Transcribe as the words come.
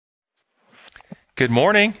Good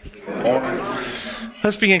morning.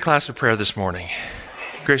 Let's begin class with prayer this morning.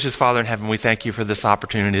 Gracious Father in heaven, we thank you for this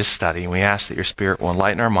opportunity to study, and we ask that your Spirit will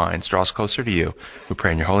enlighten our minds, draw us closer to you. We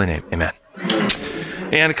pray in your holy name. Amen.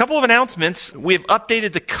 And a couple of announcements. We have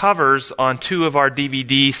updated the covers on 2 of our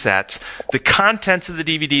DVD sets. The contents of the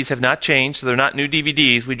DVDs have not changed, so they're not new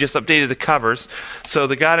DVDs. We just updated the covers. So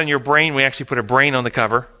the God in Your Brain, we actually put a brain on the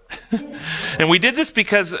cover. And we did this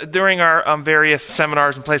because during our various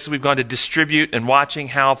seminars and places we've gone to distribute and watching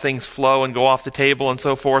how things flow and go off the table and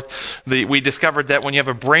so forth, we discovered that when you have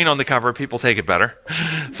a brain on the cover, people take it better.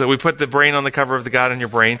 So we put the brain on the cover of the God in Your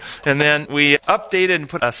Brain. And then we updated and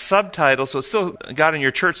put a subtitle, so it's still God in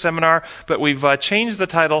Your Church Seminar, but we've changed the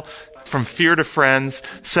title from Fear to Friends,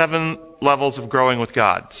 7 Levels of Growing with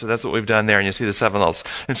God. So that's what we've done there, and you'll see the 7 levels.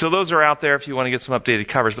 And so those are out there if you want to get some updated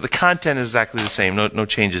covers, but the content is exactly the same. No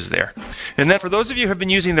changes there. And then for those of you who have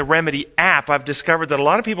been using the Remedy app, I've discovered that a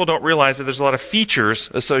lot of people don't realize that there's a lot of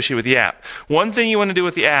features associated with the app. One thing you want to do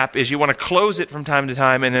with the app is you want to close it from time to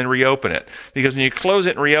time and then reopen it. Because when you close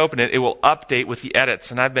it and reopen it, it will update with the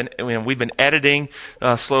edits. And we've been editing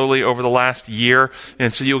slowly over the last year,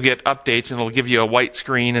 and so you'll get updates, and it'll give you a white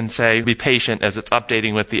screen and say, be patient as it's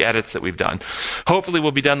updating with the edits that we've done. Hopefully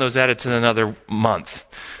we'll be done those edits in another month.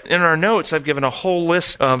 In our notes, I've given a whole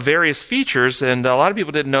list of various features, and a lot of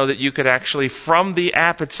people didn't know that you could actually, from the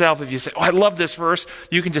app itself, if you say, I love this verse,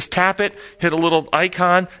 you can just tap it, hit a little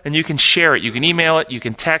icon, and you can share it. You can email it, you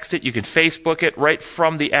can text it, you can Facebook it right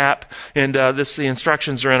from the app, and the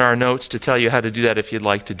instructions are in our notes to tell you how to do that if you'd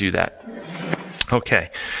like to do that. Okay,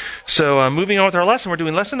 so moving on with our lesson, we're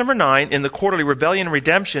doing lesson number 9 in the quarterly Rebellion and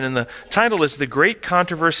Redemption, and the title is The Great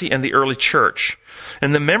Controversy and the Early Church.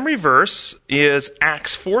 And the memory verse is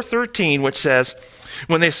Acts 4:13, which says,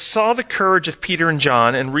 when they saw the courage of Peter and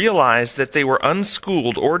John and realized that they were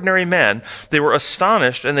unschooled, ordinary men, they were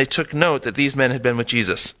astonished, and they took note that these men had been with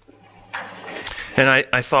Jesus. And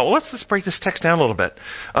I thought, well, let's break this text down a little bit.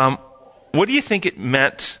 What do you think it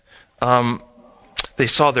meant? They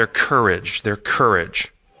saw their courage.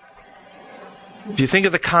 If you think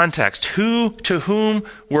of the context, to whom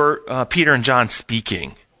were Peter and John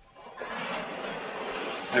speaking?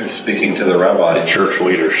 They were speaking to the rabbi, church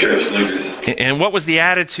leadership. And what was the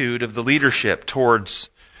attitude of the leadership towards?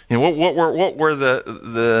 What were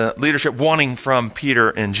the leadership wanting from Peter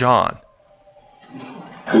and John?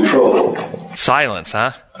 Control. Silence,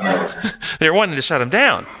 huh? They were wanting to shut him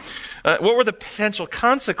down. What were the potential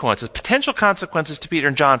consequences? Potential consequences to Peter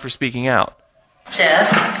and John for speaking out?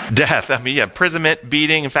 Death. Imprisonment,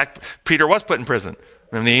 beating. In fact, Peter was put in prison,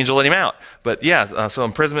 and the angel let him out. But so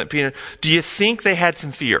imprisonment, Peter. Do you think they had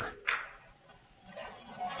some fear?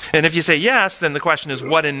 And if you say yes, then the question is,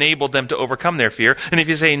 what enabled them to overcome their fear? And if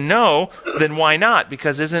you say no, then why not?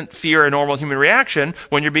 Because isn't fear a normal human reaction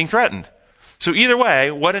when you're being threatened? So either way,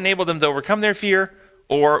 what enabled them to overcome their fear,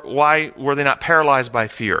 or why were they not paralyzed by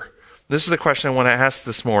fear? This is the question I want to ask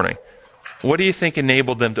this morning. What do you think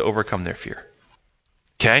enabled them to overcome their fear?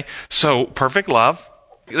 Okay, so perfect love.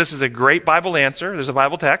 This is a great Bible answer. There's a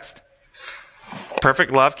Bible text.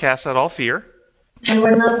 Perfect love casts out all fear. And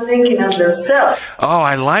we're not thinking of themselves. Oh,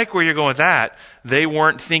 I like where you're going with that. They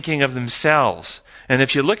weren't thinking of themselves. And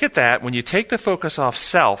if you look at that, when you take the focus off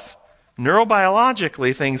self,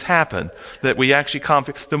 neurobiologically, things happen that we actually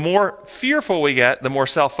the more fearful we get, the more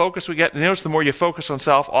self-focused we get. And notice the more you focus on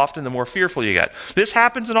self, often the more fearful you get. This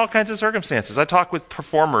happens in all kinds of circumstances. I talk with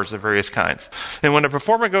performers of various kinds. And when a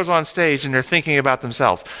performer goes on stage and they're thinking about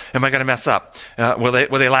themselves, am I going to mess up? Will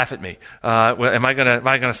they laugh at me? Am I going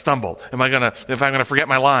to stumble? If I'm going to forget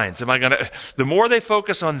my lines? The more they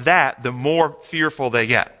focus on that, the more fearful they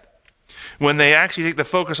get. When they actually take the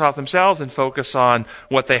focus off themselves and focus on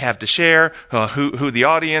what they have to share, who the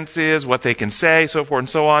audience is, what they can say, so forth and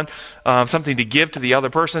so on, something to give to the other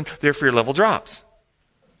person, their fear level drops.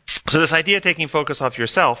 So this idea of taking focus off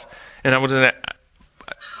yourself, and I want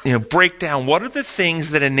to break down what are the things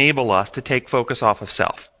that enable us to take focus off of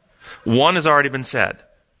self. One has already been said,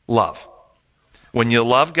 love. When you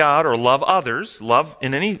love God or love others, love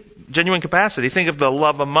in any genuine capacity, think of the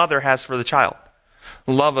love a mother has for the child.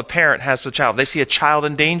 Love a parent has for the child. They see a child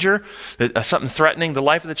in danger, something threatening the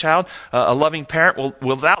life of the child. A loving parent will,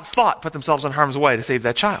 without thought, put themselves in harm's way to save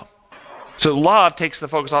that child. So love takes the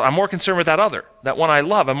focus off. I'm more concerned with that other. That one I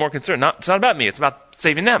love, I'm more concerned. It's not about me. It's about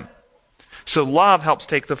saving them. So love helps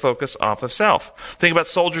take the focus off of self. Think about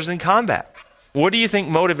soldiers in combat. What do you think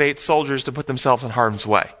motivates soldiers to put themselves in harm's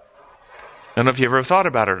way? I don't know if you ever thought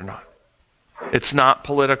about it or not. It's not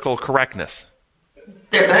political correctness.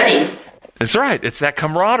 They're buddies. That's right. It's that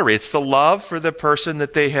camaraderie. It's the love for the person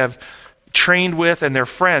that they have trained with and their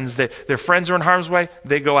friends, their friends are in harm's way,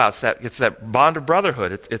 they go out. It's that bond of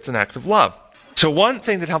brotherhood. It's an act of love. So one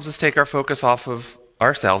thing that helps us take our focus off of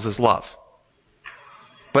ourselves is love.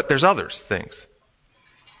 But there's other things.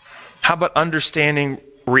 How about understanding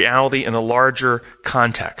reality in a larger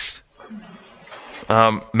context?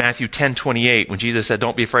 Matthew 10:28, when Jesus said,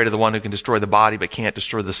 don't be afraid of the one who can destroy the body but can't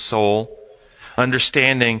destroy the soul.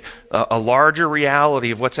 Understanding a larger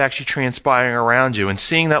reality of what's actually transpiring around you, and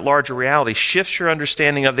seeing that larger reality shifts your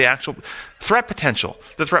understanding of the actual threat potential.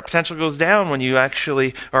 The threat potential goes down when you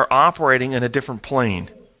actually are operating in a different plane.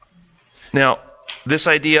 Now, this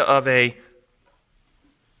idea of a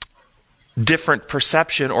different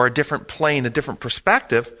perception or a different plane, a different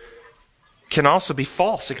perspective, can also be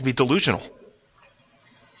false. It can be delusional.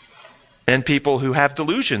 And people who have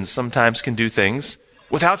delusions sometimes can do things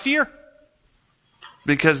without fear,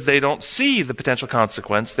 because they don't see the potential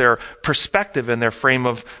consequence. Their perspective and their frame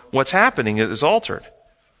of what's happening is altered.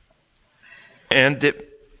 And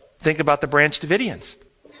think about the Branch Davidians.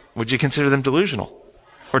 Would you consider them delusional?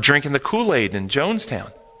 Or drinking the Kool-Aid in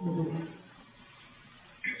Jonestown?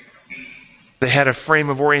 They had a frame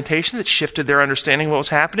of orientation that shifted their understanding of what was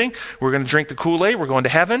happening. We're going to drink the Kool-Aid. We're going to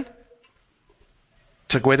heaven.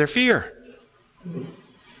 Took away their fear.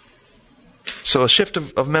 So a shift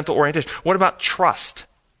of mental orientation. What about trust?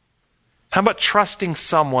 How about trusting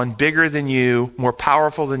someone bigger than you, more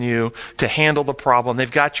powerful than you, to handle the problem? They've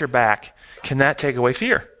got your back. Can that take away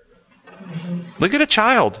fear? Look at a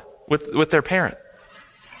child with their parent.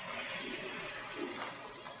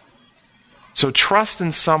 So trust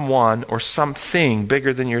in someone or something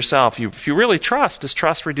bigger than yourself. If you really trust, does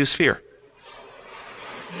trust reduce fear?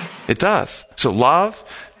 It does. So love,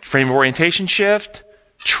 frame of orientation shift,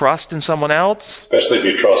 trust in someone else. Especially if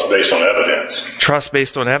you trust based on evidence. Trust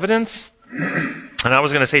based on evidence. And I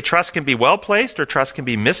was going to say trust can be well-placed or trust can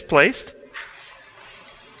be misplaced.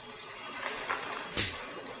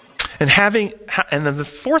 And then the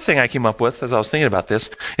fourth thing I came up with as I was thinking about this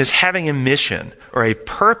is having a mission or a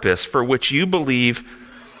purpose for which you believe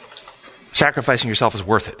sacrificing yourself is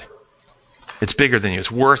worth it. It's bigger than you.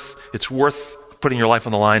 It's worth putting your life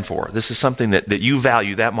on the line for. This is something that you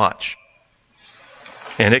value that much.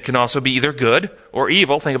 And it can also be either good or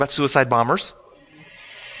evil. Think about suicide bombers.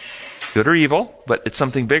 Good or evil, but it's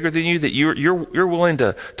something bigger than you that you're willing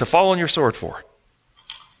to fall on your sword for.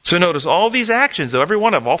 So notice all these actions, though,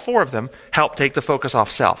 all four of them, help take the focus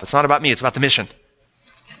off self. It's not about me, it's about the mission.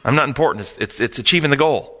 I'm not important, it's achieving the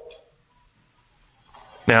goal.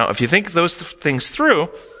 Now, if you think those things through,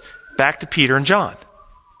 back to Peter and John.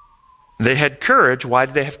 They had courage. Why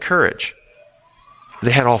did they have courage?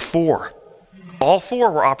 They had all four. All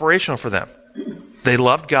four were operational for them. They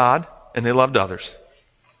loved God and they loved others.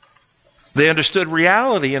 They understood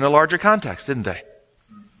reality in a larger context, didn't they?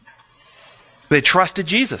 They trusted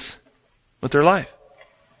Jesus with their life.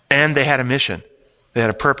 And they had a mission. They had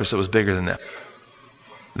a purpose that was bigger than them.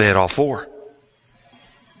 They had all four.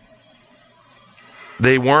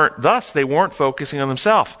 They weren't focusing on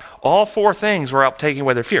themselves. All four things were out taking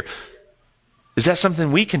away their fear. Is that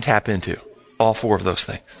something we can tap into? All four of those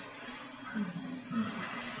things.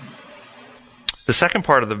 The second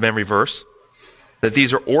part of the memory verse, that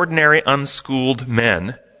these are ordinary, unschooled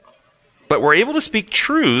men, but were able to speak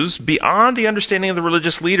truths beyond the understanding of the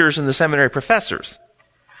religious leaders and the seminary professors.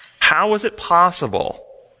 How was it possible?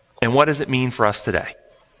 And what does it mean for us today?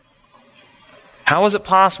 How is it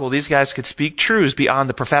possible these guys could speak truths beyond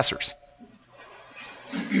the professors?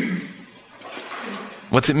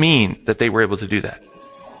 What's it mean that they were able to do that?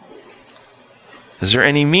 Is there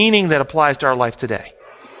any meaning that applies to our life today?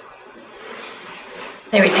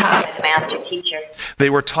 They were taught by the master teacher. They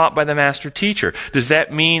were taught by the master teacher. Does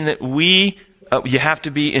that mean that you have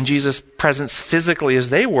to be in Jesus' presence physically as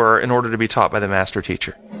they were in order to be taught by the master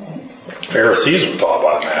teacher? Pharisees were taught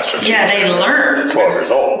by the master teacher. Yeah, they learned. At 12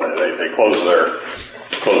 years old, they closed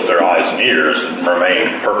their eyes and ears and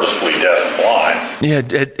remained purposefully deaf and blind.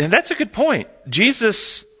 Yeah, and that's a good point.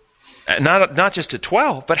 Jesus, not just at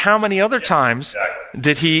 12, but how many other times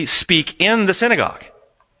did he speak in the synagogue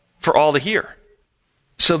for all to hear?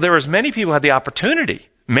 So there was many people who had the opportunity.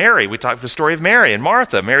 Mary, we talked the story of Mary and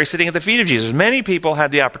Martha. Mary sitting at the feet of Jesus. Many people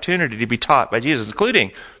had the opportunity to be taught by Jesus,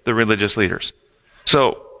 including the religious leaders.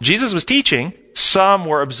 So Jesus was teaching. Some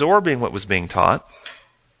were absorbing what was being taught.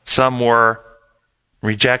 Some were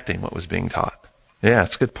rejecting what was being taught. Yeah,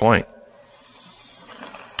 that's a good point.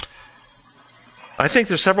 I think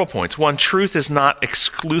there's several points. One, truth is not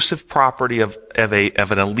exclusive property of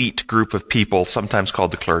an elite group of people, sometimes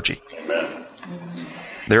called the clergy. Amen.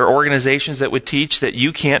 There are organizations that would teach that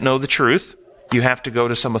you can't know the truth. You have to go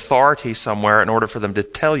to some authority somewhere in order for them to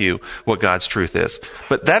tell you what God's truth is.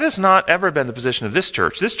 But that has not ever been the position of this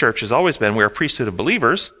church. This church has always been we're a priesthood of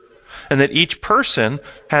believers, and that each person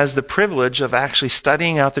has the privilege of actually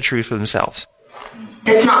studying out the truth for themselves.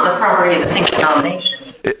 It's not the property of a single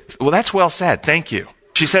denomination. Well, that's well said. Thank you.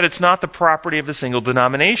 She said it's not the property of the single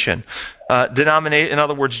denomination. In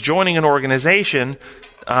other words, joining an organization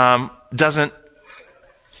doesn't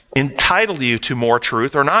entitle you to more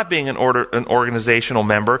truth, or not being an organizational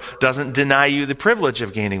member doesn't deny you the privilege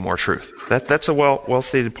of gaining more truth. That's a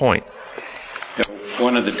well-stated point.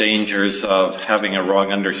 One of the dangers of having a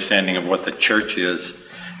wrong understanding of what the church is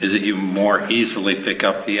that you more easily pick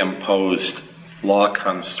up the imposed law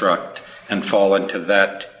construct and fall into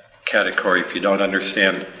that category if you don't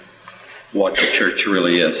understand what the church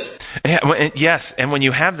really is. Yes, and when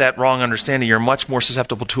you have that wrong understanding, you're much more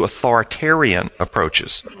susceptible to authoritarian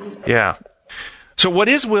approaches. Yeah. So what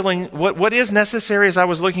is necessary as I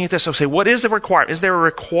was looking at this? So say, what is the requirement? Is there a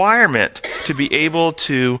requirement to be able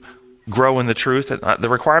to grow in the truth? The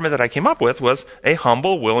requirement that I came up with was a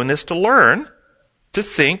humble willingness to learn, to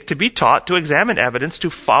think, to be taught, to examine evidence, to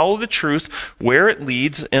follow the truth where it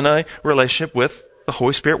leads in a relationship with the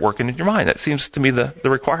Holy Spirit working in your mind. That seems to me the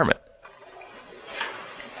requirement.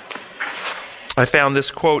 I found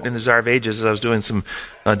this quote in the Desire of Ages as I was doing some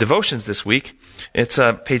devotions this week. It's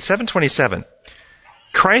page 727.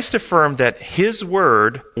 Christ affirmed that his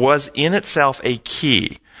word was in itself a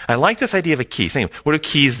key. I like this idea of a key. Think, what do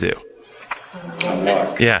keys do?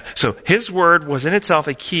 Yeah. So his word was in itself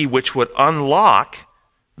a key which would unlock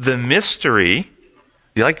the mystery.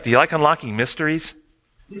 Do you like unlocking mysteries?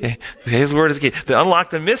 Okay. His word is key. To unlock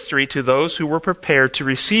the mystery to those who were prepared to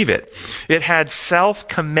receive it. It had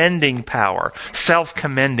self-commending power.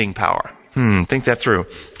 Self-commending power. Think that through.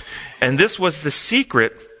 And this was the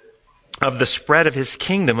secret of the spread of his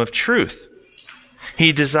kingdom of truth.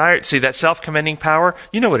 He desired, see that self-commending power?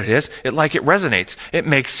 You know what it is. It resonates. It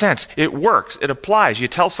makes sense. It works. It applies. You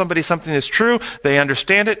tell somebody something is true, they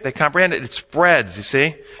understand it, they comprehend it, it spreads, you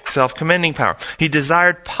see? Self-commending power. He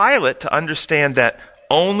desired Pilate to understand that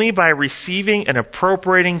only by receiving and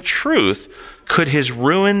appropriating truth could his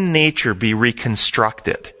ruined nature be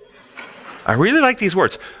reconstructed. I really like these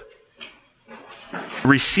words.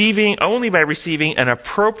 Only by receiving and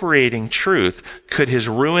appropriating truth could his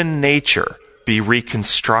ruined nature be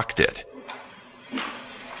reconstructed.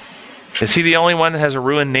 Is he the only one that has a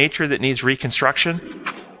ruined nature that needs reconstruction?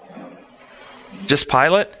 Just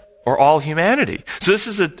Pilate? Or all humanity? So this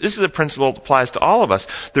is a principle that applies to all of us.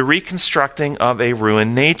 The reconstructing of a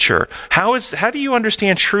ruined nature. How do you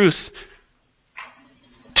understand truth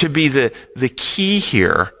to be the key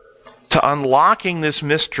here to unlocking this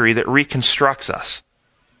mystery that reconstructs us?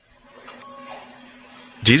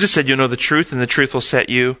 Jesus said, "You'll know the truth, and the truth will set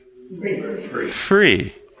you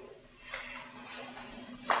free."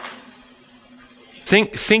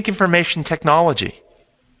 Think information technology.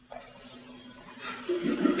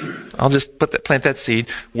 I'll just plant that seed,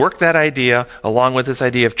 work that idea along with this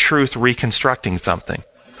idea of truth reconstructing something.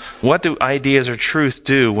 What do ideas or truth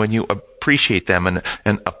do when you appreciate them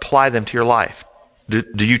and apply them to your life?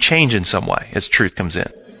 Do you change in some way as truth comes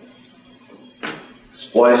in?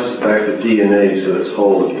 Splices back the DNA so it's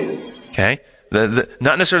whole again. Okay?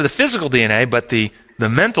 Not necessarily the physical DNA, but the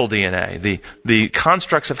mental DNA, the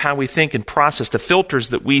constructs of how we think and process, the filters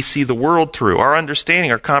that we see the world through, our understanding,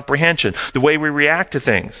 our comprehension, the way we react to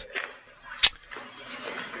things.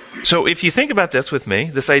 So if you think about this with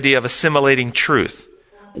me, this idea of assimilating truth,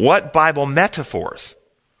 what Bible metaphors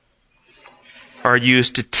are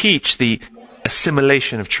used to teach the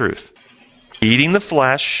assimilation of truth? Eating the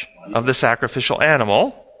flesh of the sacrificial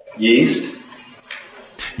animal. Yeast?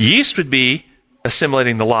 Yeast would be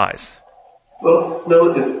assimilating the lies. Well,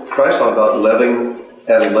 no, Christ talked about leaven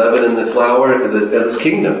in the flour as his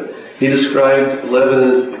kingdom. He described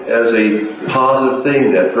leaven as a positive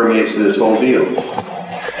thing that permeates this whole deal.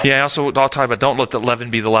 Yeah, I'll talk about don't let the leaven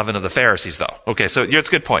be the leaven of the Pharisees, though. Okay, so it's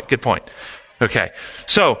a good point. Good point. Okay,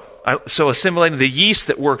 so assimilating the yeast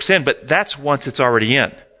that works in, but that's once it's already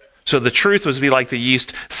in. So the truth was to be like the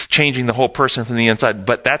yeast changing the whole person from the inside,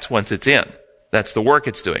 but that's once it's in. That's the work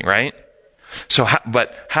it's doing, right? So,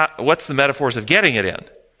 what's the metaphors of getting it in?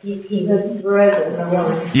 He has bread and the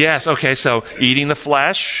wine. Yes, okay, so eating the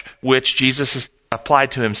flesh, which Jesus has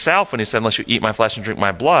applied to himself when he said, unless you eat my flesh and drink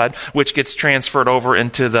my blood, which gets transferred over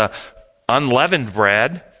into the unleavened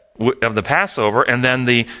bread of the Passover, and then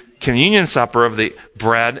the communion supper of the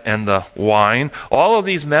bread and the wine. All of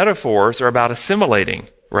these metaphors are about assimilating,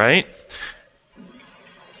 right?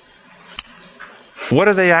 What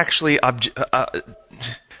are they actually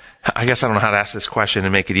I guess I don't know how to ask this question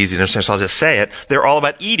and make it easy to understand, so I'll just say it. They're all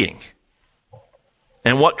about eating.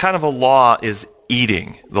 And what kind of a law is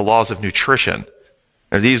eating? The laws of nutrition.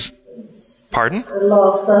 Are these, pardon? The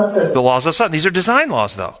law of sustenance. The laws of sustenance. These are design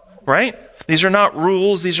laws, though, right? These are not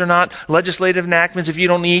rules. These are not legislative enactments. If you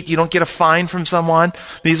don't eat, you don't get a fine from someone.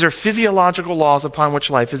 These are physiological laws upon which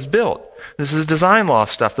life is built. This is design law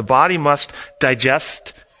stuff. The body must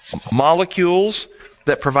digest molecules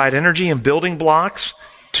that provide energy and building blocks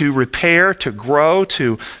to repair, to grow,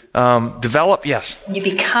 to develop. Yes? You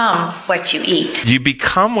become what you eat. You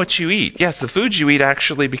become what you eat. Yes, the foods you eat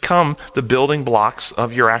actually become the building blocks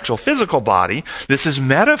of your actual physical body. This is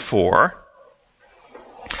metaphor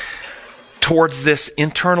towards this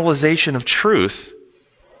internalization of truth.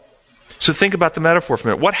 So think about the metaphor for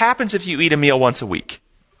a minute. What happens if you eat a meal once a week?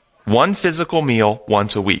 One physical meal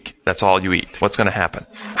once a week. That's all you eat. What's going to happen?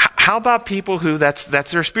 How about people who that's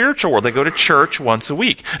their spiritual world? They go to church once a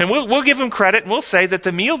week. And we'll give them credit and we'll say that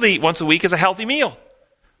the meal they eat once a week is a healthy meal.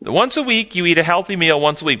 Once a week, you eat a healthy meal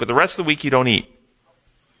once a week, but the rest of the week you don't eat.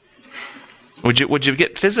 Would you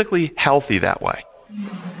get physically healthy that way?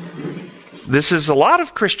 This is a lot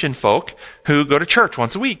of Christian folk who go to church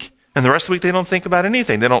once a week. And the rest of the week they don't think about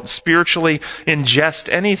anything. They don't spiritually ingest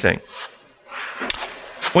anything.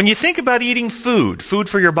 When you think about eating food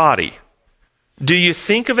for your body, do you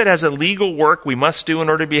think of it as a legal work we must do in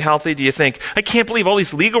order to be healthy? Do you think, I can't believe all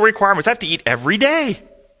these legal requirements, I have to eat every day?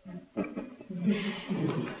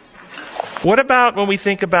 What about when we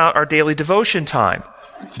think about our daily devotion time?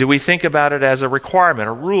 Do we think about it as a requirement,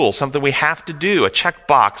 a rule, something we have to do, a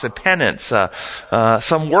checkbox, a penance,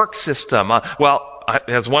 some work system?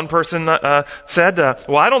 As one person said,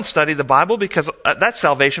 I don't study the Bible because that's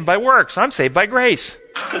salvation by works. I'm saved by grace.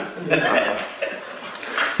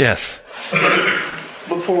 Yes.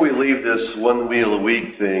 Before we leave this one meal a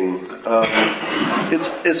week thing,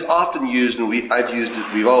 it's often used, and we've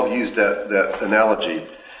all used that analogy,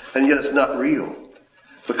 and yet it's not real.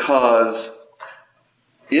 Because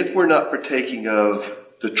if we're not partaking of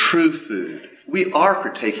the true food, we are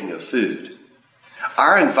partaking of food.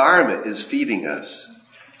 Our environment is feeding us.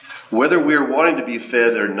 Whether we're wanting to be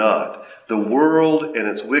fed or not, the world and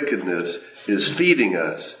its wickedness is feeding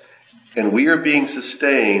us. And we are being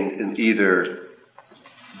sustained in either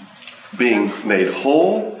being made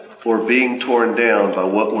whole or being torn down by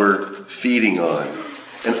what we're feeding on.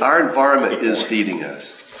 And our environment is feeding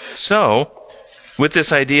us. So, with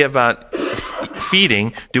this idea about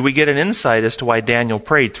feeding, do we get an insight as to why Daniel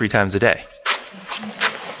prayed 3 times a day?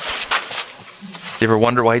 Do you ever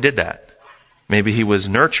wonder why he did that? Maybe he was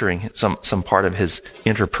nurturing some part of his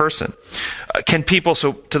inner person. Can people,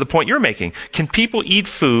 so to the point you're making, can people eat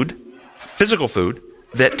food, physical food,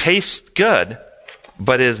 that tastes good,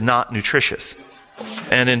 but is not nutritious?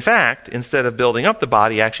 And in fact, instead of building up the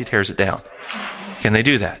body, actually tears it down. Can they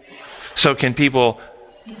do that? So can people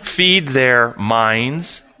feed their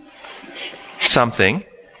minds something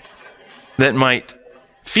that might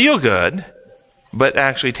feel good, but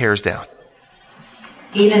actually tears down?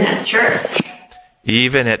 Even at church.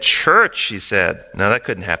 Even at church, she said. No, that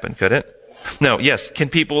couldn't happen, could it? No, yes. Can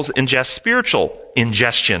people ingest spiritual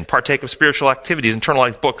ingestion, partake of spiritual activities,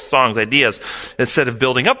 internalize books, songs, ideas, instead of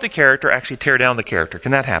building up the character, actually tear down the character?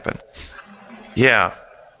 Can that happen? Yeah.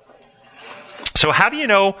 So how do you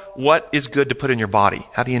know what is good to put in your body?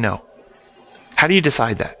 How do you know? How do you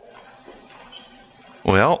decide that?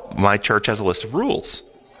 Well, my church has a list of rules.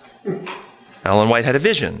 Ellen White had a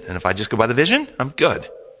vision, and if I just go by the vision, I'm good.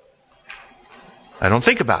 I don't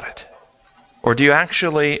think about it. Or do you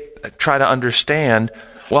actually try to understand,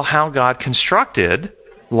 how God constructed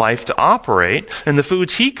life to operate, and the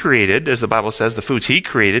foods He created, as the Bible says, the foods He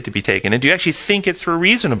created to be taken in, do you actually think it through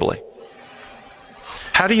reasonably?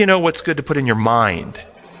 How do you know what's good to put in your mind?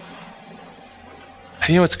 How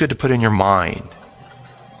do you know what's good to put in your mind?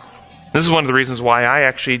 This is one of the reasons why I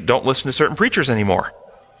actually don't listen to certain preachers anymore.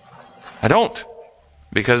 I don't.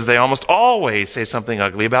 Because they almost always say something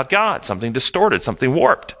ugly about God, something distorted, something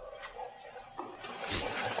warped.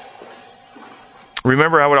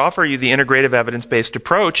 Remember, I would offer you the integrative evidence-based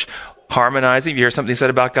approach, harmonizing, if you hear something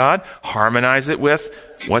said about God, harmonize it with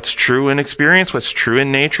what's true in experience, what's true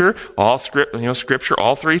in nature, all Scripture,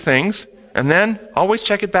 all 3 things, and then always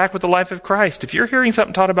check it back with the life of Christ. If you're hearing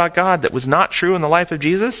something taught about God that was not true in the life of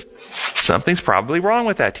Jesus, something's probably wrong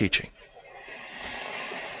with that teaching.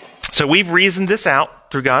 So we've reasoned this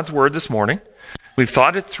out through God's Word this morning. We've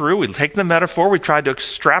thought it through. We've taken the metaphor. We've tried to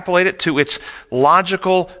extrapolate it to its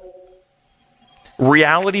logical,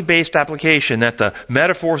 reality-based application, that the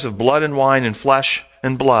metaphors of blood and wine and flesh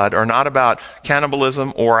and blood are not about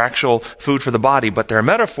cannibalism or actual food for the body, but they're a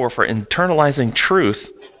metaphor for internalizing truth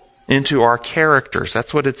into our characters.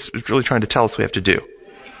 That's what it's really trying to tell us we have to do.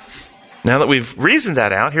 Now that we've reasoned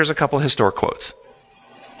that out, here's a couple of historic quotes.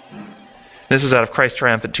 This is out of Christ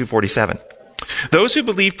Triumphant 247. Those who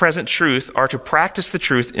believe present truth are to practice the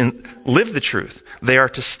truth and live the truth. They are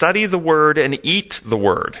to study the word and eat the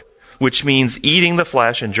word, which means eating the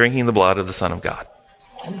flesh and drinking the blood of the Son of God.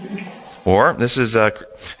 Or, this is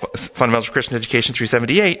Fundamentals of Christian Education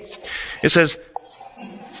 378. It says,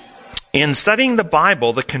 in studying the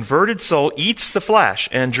Bible, the converted soul eats the flesh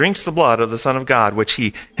and drinks the blood of the Son of God, which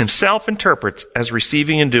he himself interprets as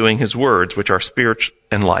receiving and doing his words, which are spirit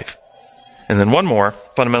and life. And then one more,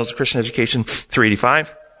 Fundamentals of Christian Education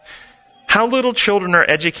 385. How little children are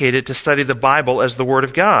educated to study the Bible as the Word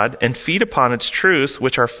of God and feed upon its truth,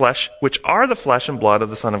 which are the flesh and blood of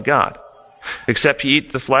the Son of God. Except you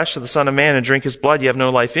eat the flesh of the Son of Man and drink his blood, you have no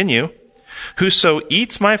life in you. Whoso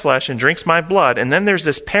eats my flesh and drinks my blood. And then there's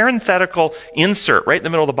this parenthetical insert right in the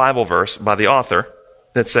middle of the Bible verse by the author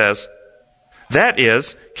that says, that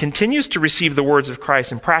is, continues to receive the words of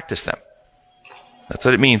Christ and practice them. That's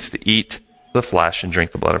what it means to eat the flesh and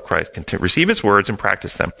drink the blood of Christ. Receive his words and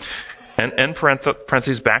practice them. And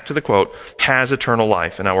parentheses back to the quote, has eternal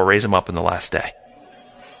life, and I will raise him up in the last day.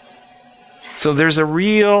 So there's a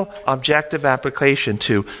real objective application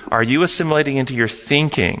to, are you assimilating into your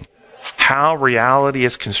thinking how reality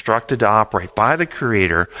is constructed to operate by the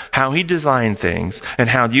Creator, how he designed things, and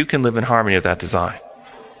how you can live in harmony with that design?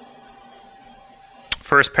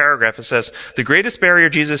 First paragraph, it says, the greatest barrier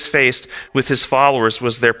Jesus faced with his followers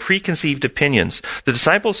was their preconceived opinions. The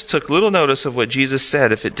disciples took little notice of what Jesus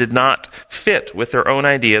said if it did not fit with their own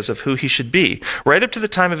ideas of who he should be. Right up to the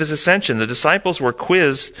time of his ascension, the disciples were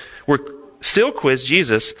still quizzed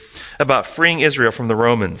Jesus about freeing Israel from the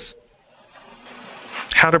Romans.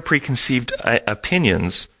 How do preconceived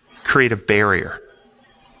opinions create a barrier?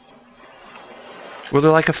 Well,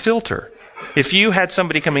 they're like a filter. If you had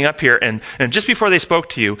somebody coming up here and just before they spoke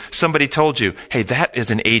to you, somebody told you, hey, that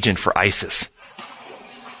is an agent for ISIS.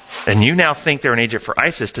 And you now think they're an agent for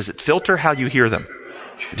ISIS, does it filter how you hear them?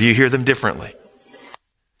 Do you hear them differently?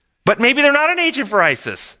 But maybe they're not an agent for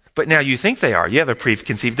ISIS. But now you think they are. You have a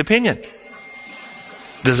preconceived opinion.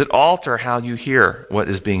 Does it alter how you hear what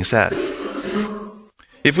is being said?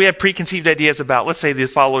 If we have preconceived ideas about, let's say, the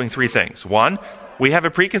following three things. One, we have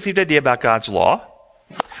a preconceived idea about God's law.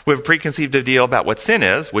 We have a preconceived idea about what sin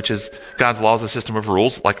is, which is God's law is a system of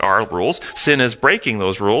rules, like our rules. Sin is breaking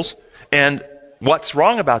those rules. And what's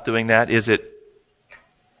wrong about doing that is it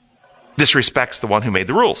disrespects the one who made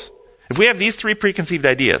the rules. If we have these three preconceived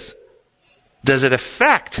ideas, does it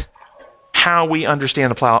affect how we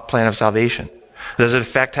understand the plan of salvation? Does it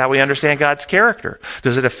affect how we understand God's character?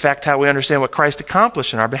 Does it affect how we understand what Christ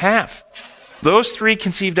accomplished in our behalf? Those three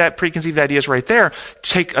preconceived ideas right there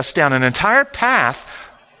take us down an entire path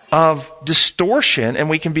of distortion, and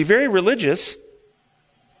we can be very religious,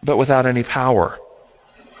 but without any power.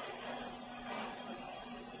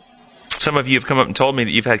 Some of you have come up and told me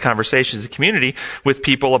that you've had conversations in the community with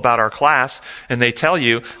people about our class, and they tell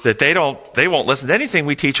you that they won't listen to anything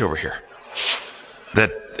we teach over here.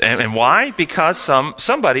 And why? Because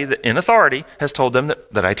somebody in authority has told them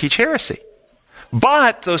that I teach heresy.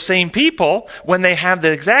 But those same people, when they have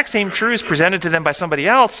the exact same truths presented to them by somebody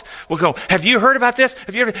else, will go, have you heard about this?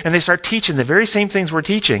 Have you ever? And they start teaching the very same things we're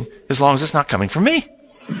teaching, as long as it's not coming from me.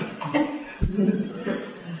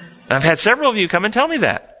 I've had several of you come and tell me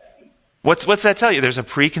that. What's that tell you? There's a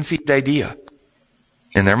preconceived idea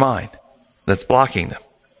in their mind that's blocking them.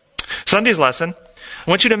 Sunday's lesson, I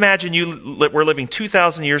want you to imagine we're living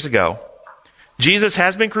 2,000 years ago. Jesus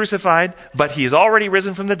has been crucified, but he's already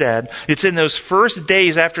risen from the dead. It's in those first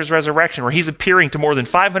days after his resurrection where he's appearing to more than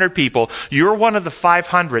 500 people. You're one of the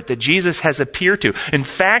 500 that Jesus has appeared to. In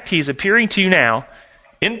fact, he's appearing to you now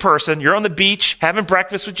in person. You're on the beach having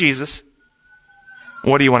breakfast with Jesus.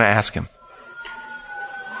 What do you want to ask him?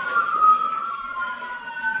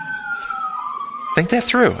 Think that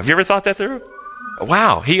through. Have you ever thought that through?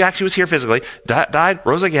 Wow, he actually was here physically, died,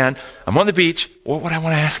 rose again. I'm on the beach. What would I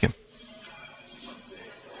want to ask him?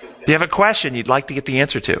 Do you have a question you'd like to get the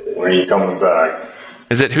answer to? When are you coming back?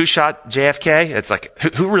 Is it who shot JFK? It's like,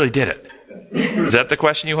 who really did it? Is that the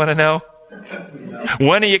question you want to know?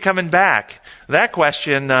 When are you coming back? That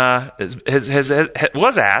question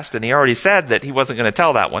was asked, and he already said that he wasn't going to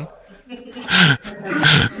tell that one.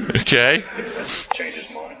 Okay. Change his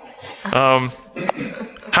mind.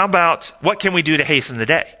 How about, what can we do to hasten the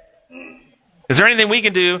day? Is there anything we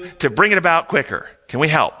can do to bring it about quicker? Can we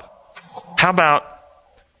help? How about,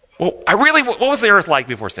 what was the earth like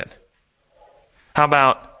before sin? How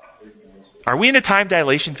about, are we in a time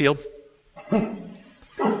dilation field?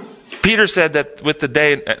 Peter said that with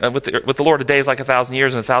the Lord, a day is like 1,000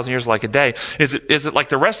 years, and 1,000 years is like a day. Is it like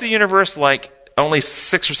the rest of the universe, like only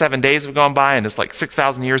 6 or 7 days have gone by, and it's like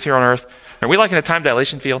 6,000 years here on earth? Are we like in a time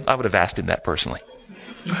dilation field? I would have asked him that personally.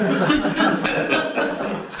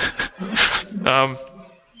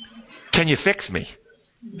 Can you fix me?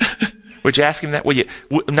 Would you ask him that?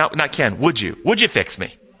 Not Ken. Would you? Would you fix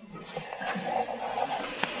me?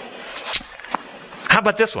 How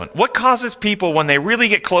about this one? What causes people, when they really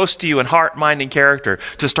get close to you in heart, mind, and character,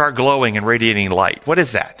 to start glowing and radiating light? What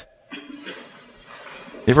is that? You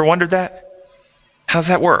ever wondered that? How does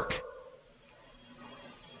that work?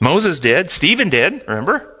 Moses did. Stephen did.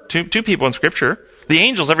 Remember? Two people in Scripture. The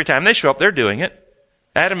angels, every time they show up, they're doing it.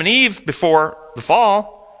 Adam and Eve, before the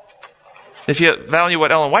fall. If you value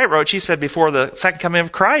what Ellen White wrote, she said before the second coming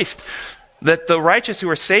of Christ, that the righteous who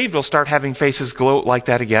are saved will start having faces glow like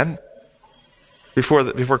that again.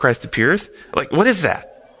 Before Christ appears? Like, what is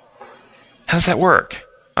that? How does that work?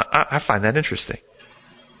 I find that interesting.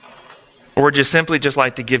 Or would you simply just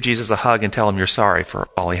like to give Jesus a hug and tell him you're sorry for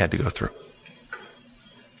all he had to go through?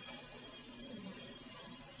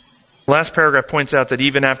 The last paragraph points out that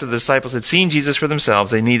even after the disciples had seen Jesus for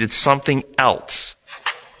themselves, they needed something else.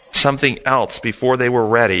 Something else before they were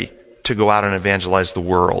ready to go out and evangelize the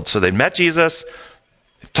world. So they met Jesus,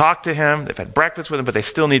 they've talked to him, they've had breakfast with him, but they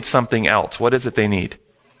still need something else. What is it they need?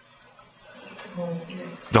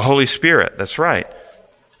 The Holy Spirit. That's right.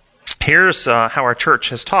 Here's how our church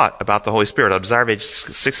has taught about the Holy Spirit. Observe page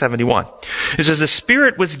 671. It says, the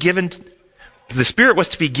Spirit was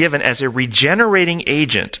to be given as a regenerating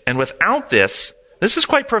agent. And without this is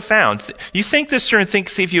quite profound. You think this through and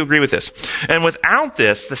see if you agree with this. And without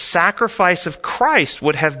this, the sacrifice of Christ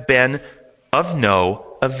would have been of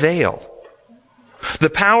no avail.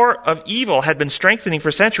 The power of evil had been strengthening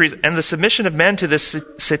for centuries, and the submission of men to this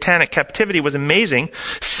satanic captivity was amazing.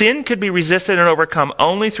 Sin could be resisted and overcome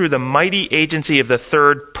only through the mighty agency of the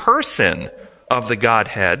third person of the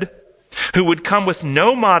Godhead, who would come with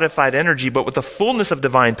no modified energy, but with the fullness of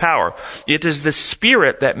divine power. It is the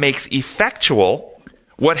Spirit that makes effectual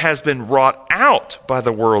what has been wrought out by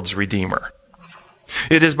the world's Redeemer.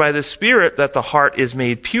 It is by the Spirit that the heart is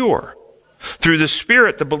made pure. Through the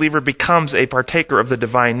Spirit, the believer becomes a partaker of the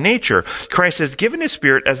divine nature. Christ has given his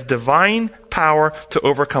Spirit as divine power to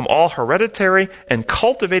overcome all hereditary and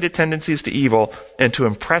cultivated tendencies to evil and to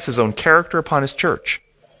impress his own character upon his church.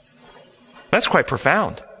 That's quite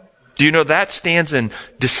profound. Do you know that stands in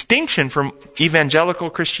distinction from evangelical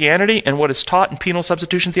Christianity and what is taught in penal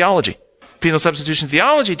substitution theology? Penal substitution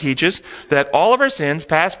theology teaches that all of our sins,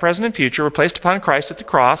 past, present, and future, were placed upon Christ at the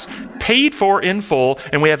cross, paid for in full,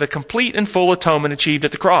 and we have a complete and full atonement achieved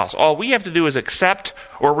at the cross. All we have to do is accept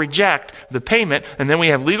or reject the payment, and then we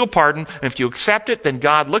have legal pardon. And if you accept it, then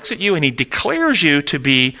God looks at you and he declares you to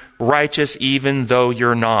be righteous even though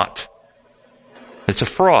you're not. It's a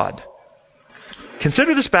fraud.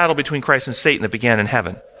 Consider this battle between Christ and Satan that began in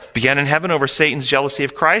heaven. Began in heaven over Satan's jealousy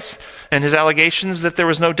of Christ and his allegations that there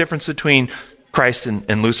was no difference between Christ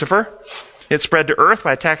and Lucifer. It spread to earth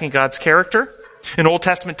by attacking God's character. In Old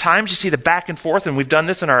Testament times, you see the back and forth, and we've done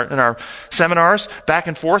this in our seminars, back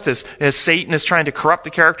and forth as Satan is trying to corrupt the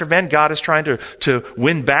character of men. God is trying to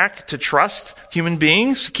win back to trust human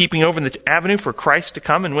beings, keeping open the avenue for Christ to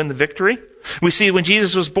come and win the victory. We see when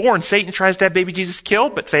Jesus was born, Satan tries to have baby Jesus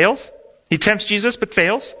killed, but fails. He tempts Jesus, but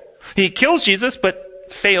fails. He kills Jesus, but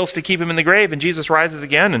fails to keep him in the grave, and Jesus rises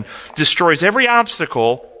again and destroys every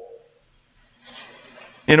obstacle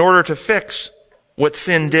in order to fix what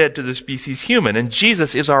sin did to the species human. And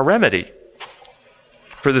Jesus is our remedy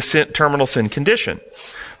for the terminal sin condition.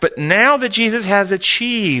 But now that Jesus has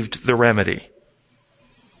achieved the remedy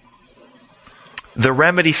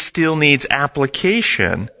still needs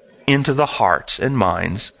application into the hearts and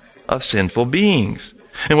minds of sinful beings.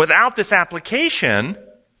 And without this application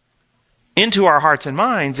into our hearts and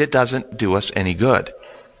minds, it doesn't do us any good.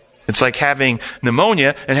 It's like having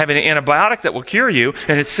pneumonia and having an antibiotic that will cure you,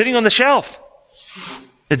 and it's sitting on the shelf.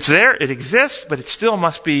 It's there, it exists, but it still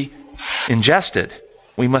must be ingested.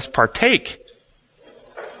 We must partake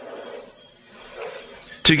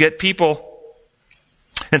to get people.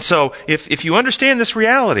 And so, if you understand this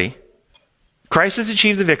reality, Christ has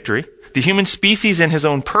achieved the victory. The human species in his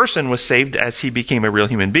own person was saved as he became a real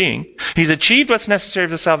human being. He's achieved what's necessary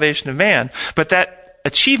for the salvation of man, but that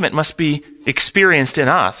achievement must be experienced in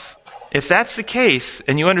us. If that's the case,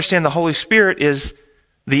 and you understand the Holy Spirit is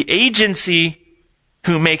the agency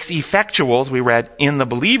who makes effectual, as we read, in the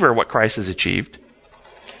believer what Christ has achieved,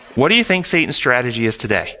 what do you think Satan's strategy is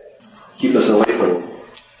today? Keep us away from him.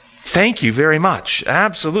 Thank you very much.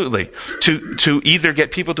 Absolutely. To either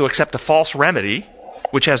get people to accept a false remedy,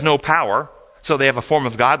 which has no power, so they have a form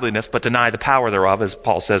of godliness but deny the power thereof, as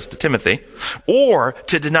Paul says to Timothy, or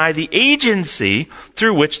to deny the agency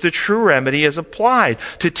through which the true remedy is applied,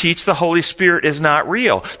 to teach the Holy Spirit is not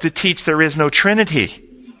real, to teach there is no Trinity.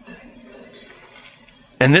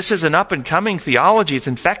 And this is an up-and-coming theology. It's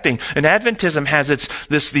infecting. And Adventism has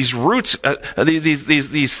these roots,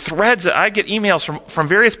 these threads. I get emails from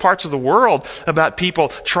various parts of the world about people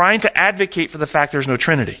trying to advocate for the fact there's no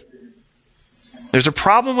Trinity. There's a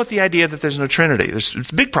problem with the idea that there's no Trinity.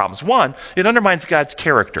 There's big problems. One, it undermines God's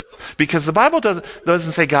character. Because the Bible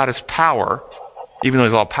doesn't say God is power, even though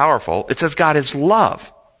he's all-powerful. It says God is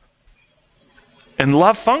love. And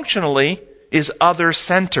love functionally is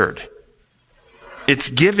other-centered. It's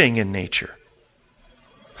giving in nature.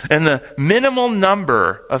 And the minimal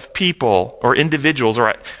number of people or individuals,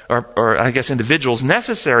 or I guess individuals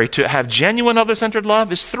necessary to have genuine other-centered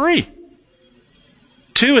love is 3.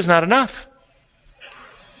 2 is not enough.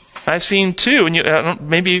 I've seen 2, and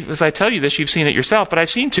maybe as I tell you this, you've seen it yourself, but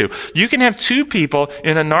I've seen 2. You can have 2 people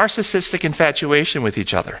in a narcissistic infatuation with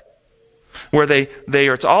each other, where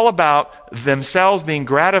it's all about themselves being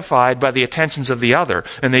gratified by the attentions of the other,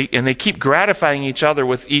 and they keep gratifying each other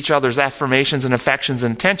with each other's affirmations and affections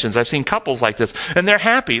and attentions. I've seen couples like this, and they're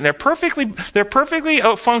happy, and they're perfectly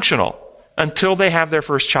functional until they have their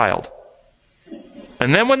first child.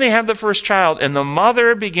 And then when they have the first child, and the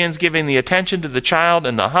mother begins giving the attention to the child,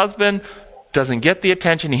 and the husband doesn't get the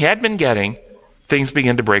attention he had been getting, things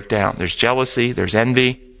begin to break down. There's jealousy, there's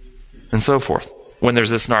envy, and so forth. When there's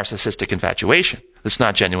this narcissistic infatuation, it's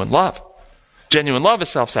not genuine love. Genuine love is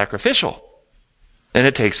self-sacrificial. And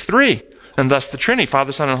it takes 3. And thus the Trinity,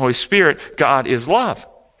 Father, Son, and Holy Spirit, God is love.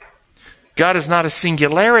 God is not a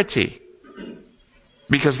singularity,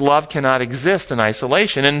 because love cannot exist in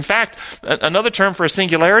isolation. And in fact, another term for a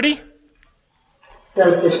singularity?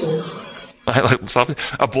 Selfishness.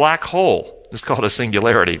 A black hole is called a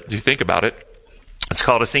singularity. If you think about it, it's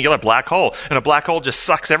called a singular black hole. And a black hole just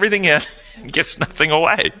sucks everything in and gets nothing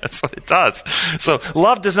away. That's what it does. So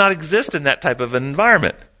love does not exist in that type of an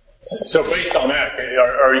environment. So based on that,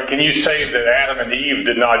 can you say that Adam and Eve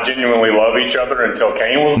did not genuinely love each other until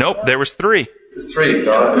Cain was? Nope, there was 3. There's 3.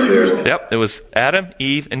 God was there. Yep, it was Adam,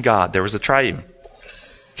 Eve, and God. There was a triune.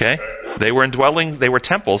 Okay? They were they were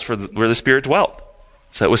temples where the Spirit dwelt.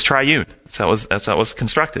 So it was triune. That's how it was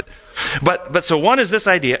constructed. But so one is this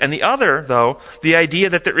idea, and the other, though, the idea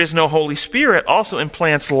that there is no Holy Spirit also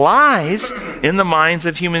implants lies in the minds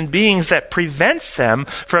of human beings that prevents them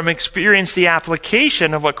from experiencing the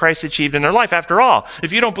application of what Christ achieved in their life. After all,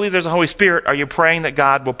 if you don't believe there's a Holy Spirit, are you praying that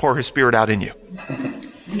God will pour His Spirit out in you?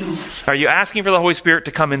 Are you asking for the Holy Spirit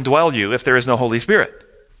to come indwell you if there is no Holy Spirit?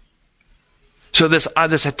 So this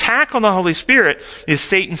attack on the Holy Spirit is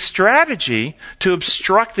Satan's strategy to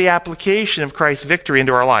obstruct the application of Christ's victory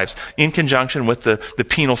into our lives, in conjunction with the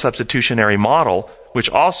penal substitutionary model, which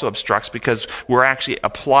also obstructs because we're actually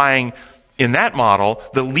applying in that model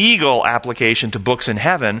the legal application to books in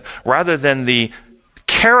heaven rather than the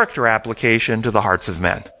character application to the hearts of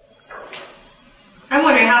men. I'm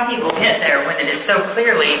wondering how people get there when it is so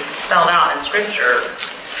clearly spelled out in Scripture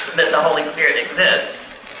that the Holy Spirit exists.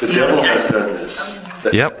 The devil has done this.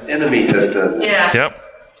 The enemy has done this. Yeah. Yep.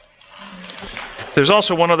 There's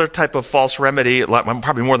also one other type of false remedy,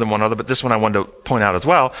 probably more than one other, but this one I wanted to point out as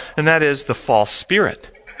well, and that is the false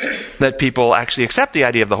spirit. That people actually accept the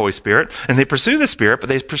idea of the Holy Spirit, and they pursue the Spirit, but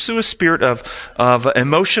they pursue a spirit of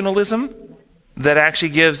emotionalism that actually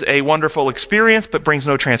gives a wonderful experience, but brings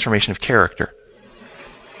no transformation of character.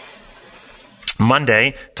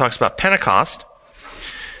 Monday talks about Pentecost.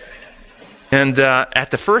 And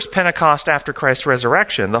at the first Pentecost after Christ's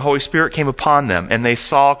resurrection, the Holy Spirit came upon them, and they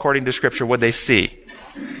saw, according to Scripture, what they see.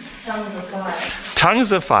 Tongues of fire.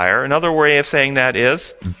 Tongues of fire. Another way of saying that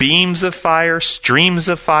is beams of fire, streams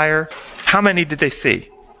of fire. How many did they see?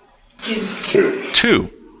 2.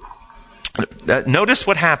 Notice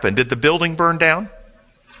what happened. Did the building burn down?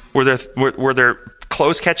 Were there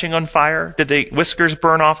clothes catching on fire? Did the whiskers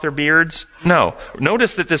burn off their beards? No.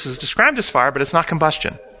 Notice that this is described as fire, but it's not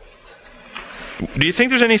combustion. Do you think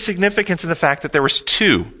there's any significance in the fact that there was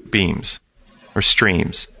 2 beams or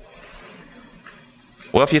streams?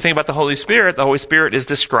 Well, if you think about the Holy Spirit is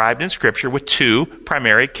described in Scripture with 2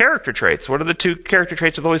 primary character traits. What are the 2 character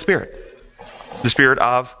traits of the Holy Spirit? The Spirit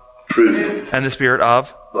of truth and the Spirit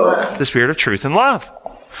of love. The Spirit of truth and love.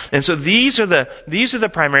 And so these are the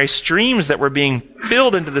primary streams that were being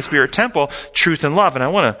filled into the Spirit temple, truth and love. And I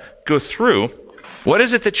want to go through, what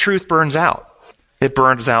is it that truth burns out? It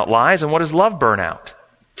burns out lies. And what does love burn out?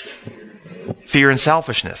 Fear and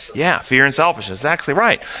selfishness. Yeah, fear and selfishness. Exactly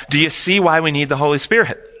right. Do you see why we need the Holy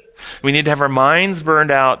Spirit? We need to have our minds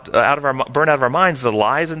burned out of our minds, the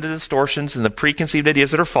lies and the distortions and the preconceived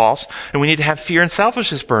ideas that are false, and we need to have fear and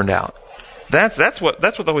selfishness burned out. That's what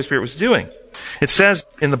the Holy Spirit was doing. It says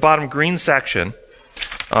in the bottom green section,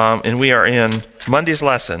 and we are in Monday's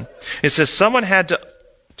lesson, it says someone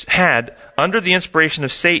had under the inspiration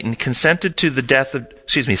of Satan consented to the death of,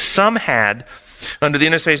 some had under the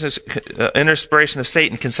inspiration of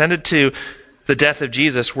Satan consented to the death of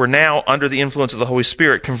Jesus, were now under the influence of the Holy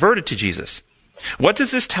Spirit converted to Jesus. What does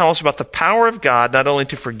this tell us about the power of God not only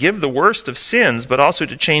to forgive the worst of sins, but also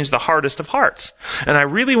to change the hardest of hearts? And I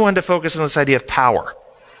really wanted to focus on this idea of power.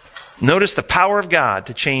 Notice the power of God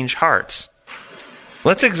to change hearts.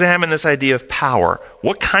 Let's examine this idea of power.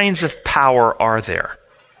 What kinds of power are there?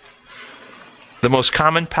 The most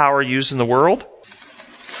common power used in the world?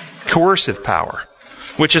 Coercive power,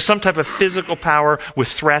 which is some type of physical power with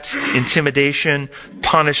threats, intimidation,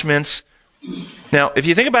 punishments. Now, if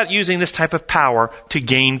you think about using this type of power to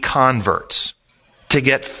gain converts, to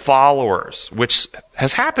get followers, which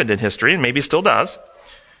has happened in history and maybe still does,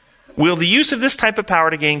 will the use of this type of power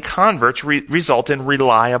to gain converts result in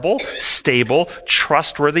reliable, stable,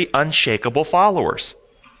 trustworthy, unshakable followers?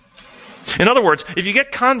 In other words, if you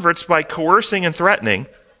get converts by coercing and threatening,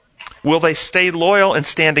 will they stay loyal and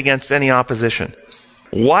stand against any opposition?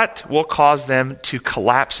 What will cause them to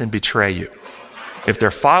collapse and betray you? If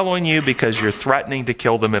they're following you because you're threatening to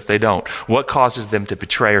kill them if they don't, what causes them to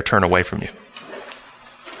betray or turn away from you?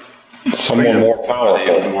 Someone more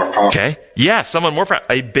powerful. Okay. Yeah, someone more powerful.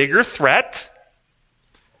 A bigger threat,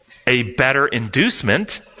 a better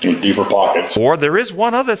inducement. Deeper pockets. Or there is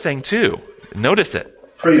one other thing too. Notice it.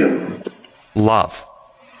 Freedom. Love.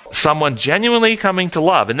 Someone genuinely coming to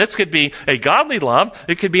love. And this could be a godly love.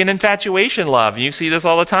 It could be an infatuation love. You see this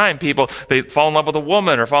all the time. People, they fall in love with a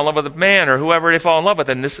woman or fall in love with a man or whoever they fall in love with,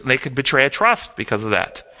 and they could betray a trust because of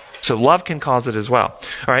that. So love can cause it as well.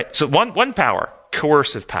 All right, so one power,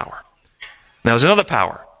 coercive power. Now there's another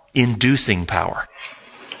power, inducing power.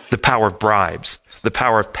 The power of bribes, the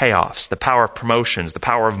power of payoffs, the power of promotions, the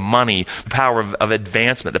power of money, the power of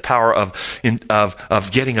advancement, the power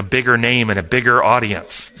of getting a bigger name and a bigger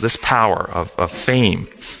audience. This power of fame.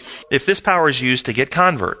 If this power is used to get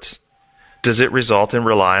converts, does it result in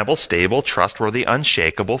reliable, stable, trustworthy,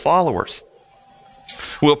 unshakable followers?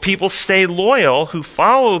 Will people stay loyal who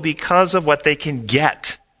follow because of what they can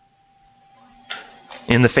get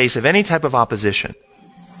in the face of any type of opposition?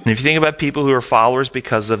 And if you think about people who are followers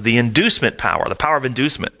because of the inducement power, the power of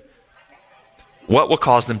inducement, what will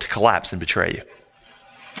cause them to collapse and betray you?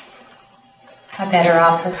 A better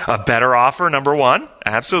offer. A better offer, number one.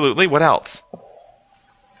 Absolutely. What else?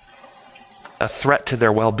 A threat to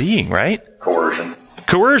their well-being, right? Coercion.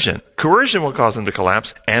 Coercion will cause them to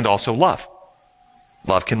collapse, and also love.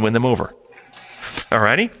 Love can win them over.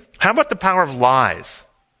 Alrighty? How about the power of lies?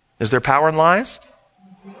 Is there power in lies?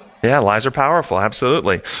 Yeah, lies are powerful,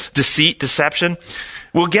 absolutely. Deceit, deception.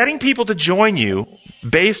 Will getting people to join you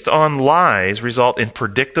based on lies result in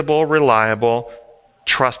predictable, reliable,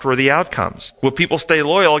 trustworthy outcomes? Will people stay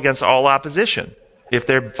loyal against all opposition if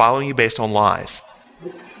they're following you based on lies?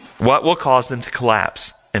 What will cause them to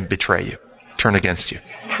collapse and betray you, turn against you?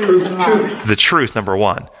 Truth. The truth, number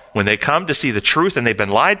one. When they come to see the truth and they've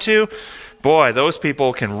been lied to, boy, those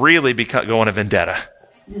people can really go on a vendetta.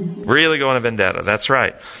 Really go on a vendetta, that's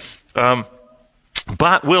right.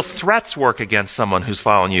 But will threats work against someone who's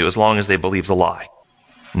following you as long as they believe the lie?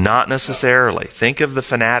 Not necessarily. Think of the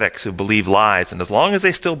fanatics who believe lies, and as long as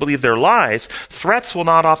they still believe their lies, threats will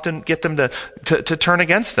not often get them to turn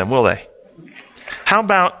against them, will they? How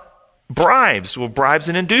about bribes? Will bribes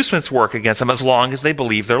and inducements work against them as long as they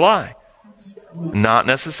believe their lie? Not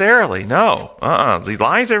necessarily, no. The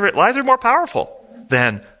lies are more powerful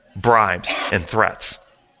than bribes and threats.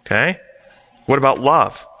 Okay? What about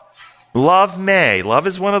love? Love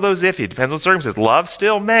is one of those iffy. Depends on circumstances. Love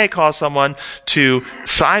still may cause someone to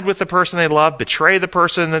side with the person they love, betray the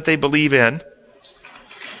person that they believe in,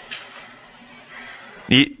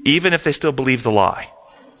 even if they still believe the lie.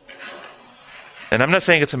 And I'm not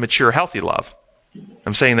saying it's a mature, healthy love.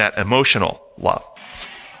 I'm saying that emotional love.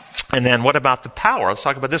 And then what about the power? Let's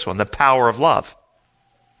talk about this one, the power of love.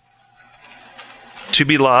 To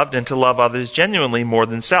be loved and to love others genuinely more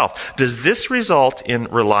than self. Does this result in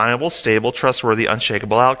reliable, stable, trustworthy,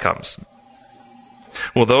 unshakable outcomes?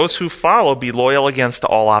 Will those who follow be loyal against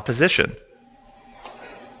all opposition?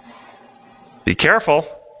 Be careful.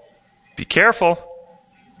 Be careful.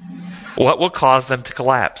 What will cause them to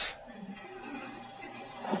collapse?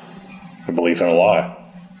 The belief in a lie.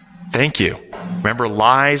 Thank you. Remember,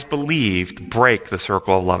 lies believed break the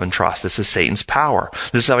circle of love and trust. This is Satan's power.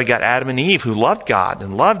 This is how we got Adam and Eve, who loved God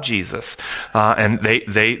and loved Jesus. And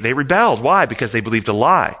they rebelled. Why? Because they believed a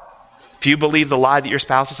lie. If you believe the lie that your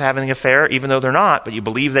spouse is having an affair, even though they're not, but you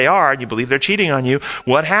believe they are, and you believe they're cheating on you,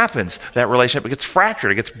 what happens? That relationship gets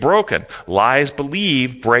fractured. It gets broken. Lies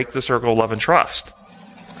believed break the circle of love and trust.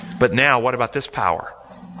 But now, what about this power?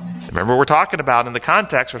 Remember, we're talking about, in the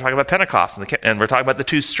context, we're talking about Pentecost, and we're talking about the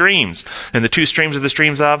two streams. And the two streams are the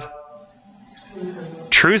streams of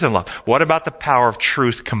truth and love. What about the power of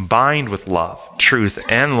truth combined with love? Truth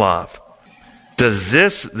and love. Does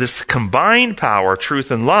this combined power, truth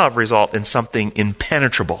and love, result in something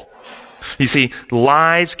impenetrable? You see,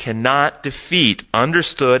 lies cannot defeat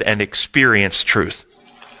understood and experienced truth.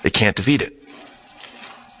 They can't defeat it.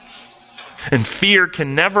 And fear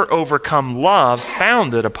can never overcome love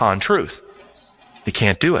founded upon truth. They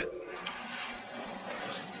can't do it.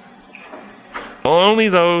 Only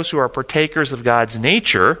those who are partakers of God's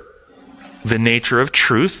nature, the nature of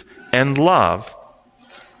truth and love,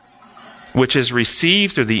 which is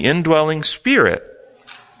received through the indwelling spirit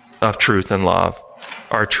of truth and love,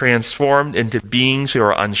 are transformed into beings who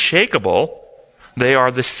are unshakable. They are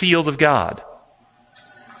the sealed of God,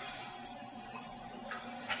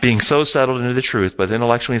 being so settled into the truth, but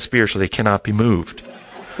intellectually and spiritually, they cannot be moved.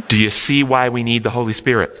 Do you see why we need the Holy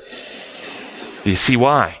Spirit? Do you see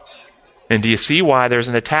why? And do you see why there's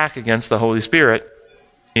an attack against the Holy Spirit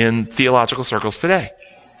in theological circles today?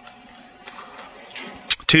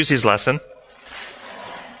 Tuesday's lesson,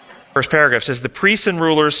 first paragraph, says, the priests and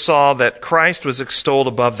rulers saw that Christ was extolled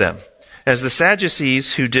above them. As the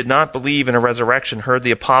Sadducees, who did not believe in a resurrection, heard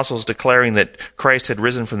the apostles declaring that Christ had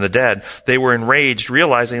risen from the dead, they were enraged,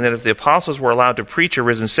 realizing that if the apostles were allowed to preach a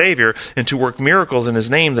risen Savior and to work miracles in his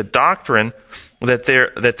name, the doctrine that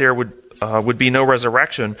there would be no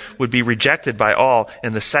resurrection would be rejected by all,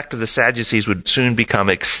 and the sect of the Sadducees would soon become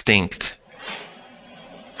extinct.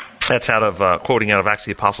 That's quoting out of Acts of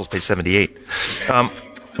the Apostles, page 78.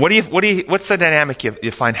 What's the dynamic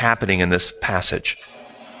you find happening in this passage?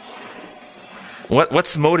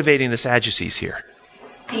 What's motivating the Sadducees here?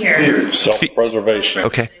 Fear. Self-preservation.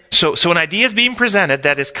 Okay. So an idea is being presented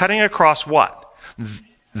that is cutting across what?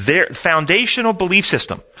 Their foundational belief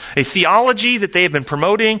system. A theology that they have been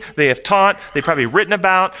promoting, they have taught, they've probably written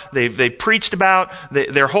about, they've preached about,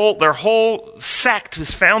 their whole sect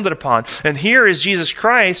is founded upon. And here is Jesus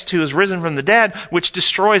Christ, who is risen from the dead, which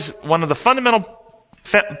destroys one of the fundamental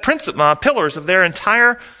pillars of their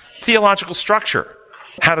entire theological structure.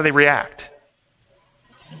 How do they react?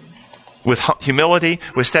 With humility,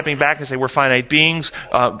 with stepping back and say, we're finite beings.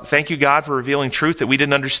 Thank you, God, for revealing truth that we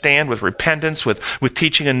didn't understand, with repentance, with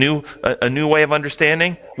teaching a new way of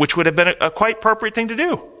understanding, which would have been a quite appropriate thing to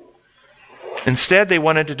do. Instead, they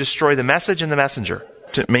wanted to destroy the message and the messenger,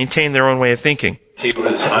 to maintain their own way of thinking. He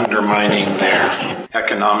was undermining their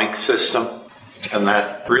economic system, and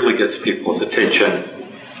that really gets people's attention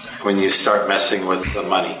when you start messing with the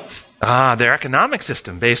money. Their economic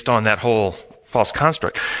system, based on that whole false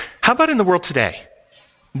construct. How about in the world today?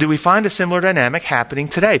 Do we find a similar dynamic happening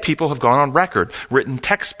today? People have gone on record, written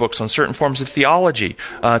textbooks on certain forms of theology,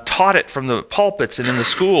 taught it from the pulpits and in the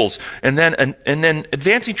schools, and then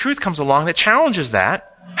advancing truth comes along that challenges that.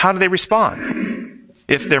 How do they respond?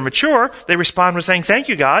 If they're mature, they respond with saying, thank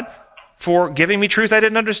you, God, for giving me truth I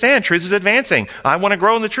didn't understand. Truth is advancing. I want to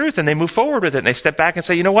grow in the truth. And they move forward with it. And they step back and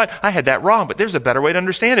say, you know what? I had that wrong, but there's a better way to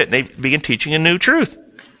understand it. And they begin teaching a new truth.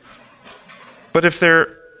 But if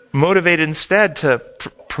they're motivated instead to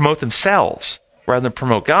promote themselves rather than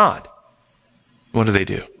promote God, what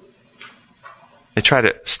do? They try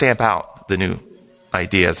to stamp out the new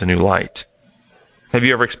ideas, the new light. Have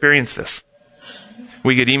you ever experienced this?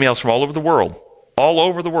 We get emails from all over the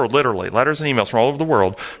world, literally, letters and emails from all over the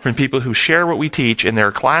world from people who share what we teach in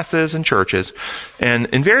their classes and churches. And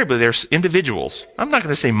invariably there's individuals, I'm not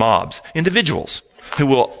going to say mobs, individuals who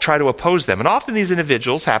will try to oppose them. And often these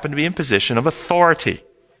individuals happen to be in positions of authority.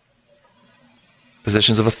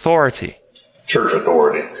 Church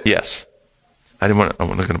authority. Yes. I'm not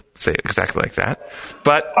going to say it exactly like that.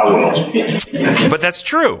 But I will. But that's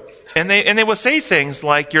true. And they will say things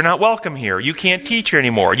like, you're not welcome here. You can't teach here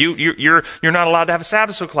anymore. You're not allowed to have a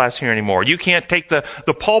Sabbath school class here anymore. You can't take the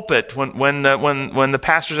pulpit when the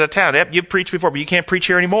pastor's out of town. Yep, you've preached before, but you can't preach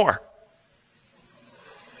here anymore.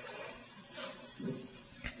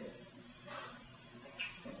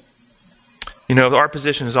 You know, our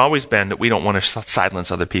position has always been that we don't want to silence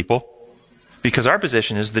other people, because our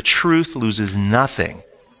position is the truth loses nothing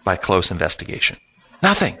by close investigation.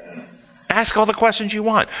 Nothing. Ask all the questions you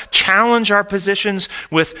want. Challenge our positions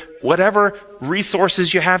with whatever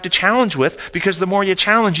resources you have to challenge with, because the more you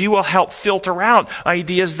challenge, you will help filter out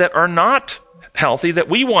ideas that are not healthy, that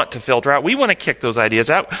we want to filter out. We want to kick those ideas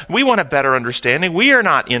out. We want a better understanding. We are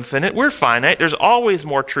not infinite. We're finite. There's always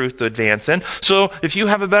more truth to advance in. So if you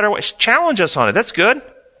have a better way, challenge us on it. That's good.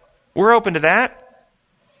 We're open to that.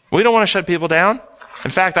 We don't want to shut people down.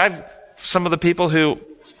 In fact, some of the people who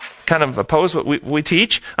kind of oppose what we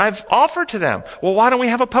teach, I've offered to them, well, why don't we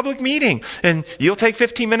have a public meeting? And you'll take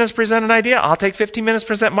 15 minutes to present an idea. I'll take 15 minutes to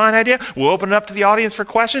present my idea. We'll open it up to the audience for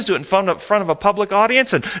questions, do it in front of a public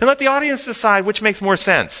audience, and let the audience decide which makes more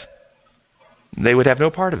sense. They would have no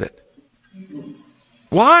part of it.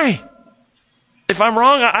 Why? If I'm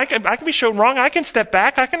wrong, I can be shown wrong. I can step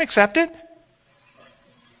back. I can accept it.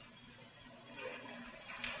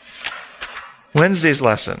 Wednesday's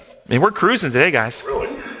lesson. I mean, we're cruising today, guys. Really?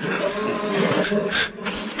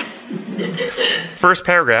 First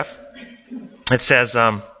paragraph, it says,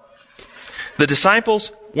 the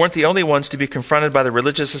disciples weren't the only ones to be confronted by the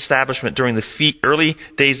religious establishment during the early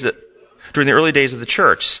days of the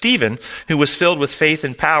church. Stephen, who was filled with faith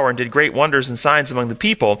and power and did great wonders and signs among the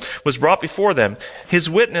people, was brought before them. His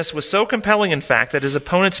witness was so compelling, in fact, that his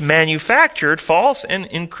opponents manufactured false and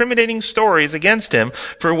incriminating stories against him,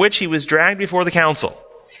 for which he was dragged before the council.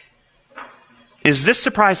 Is this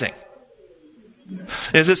surprising?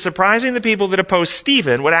 Is it surprising the people that oppose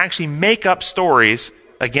Stephen would actually make up stories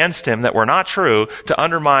against him that were not true to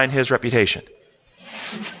undermine his reputation?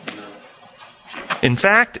 In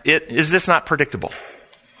fact, is this not predictable?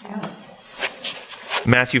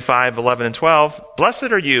 Matthew 5:11 and 12,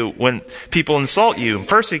 blessed are you when people insult you and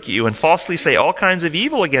persecute you and falsely say all kinds of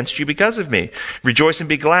evil against you because of me. Rejoice and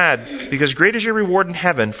be glad, because great is your reward in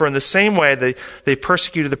heaven, for in the same way they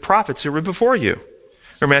persecuted the prophets who were before you.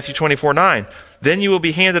 Or Matthew 24:9, then you will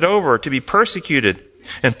be handed over to be persecuted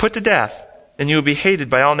and put to death, and you will be hated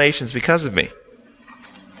by all nations because of me.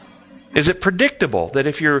 Is it predictable that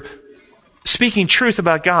if you're speaking truth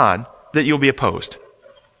about God, that you'll be opposed,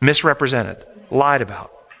 misrepresented, lied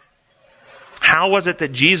about? How was it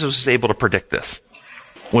that Jesus was able to predict this?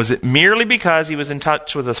 Was it merely because he was in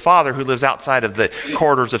touch with his Father who lives outside of the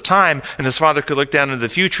corridors of time, and his Father could look down into the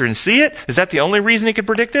future and see it? Is that the only reason he could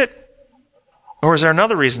predict it? Or is there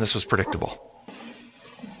another reason this was predictable?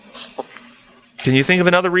 Can you think of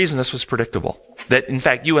another reason this was predictable? That, in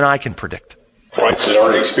fact, you and I can predict. Christ had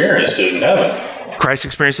already experienced it in heaven. Christ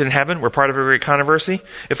experienced it in heaven. We're part of a great controversy.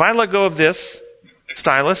 If I let go of this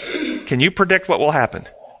stylus, can you predict what will happen?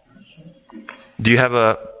 Do you have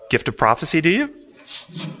a gift of prophecy, do you?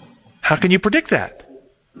 How can you predict that?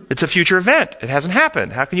 It's a future event. It hasn't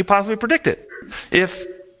happened. How can you possibly predict it? If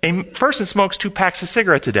a person smokes 2 packs of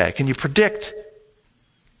cigarettes a day, can you predict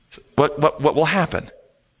what will happen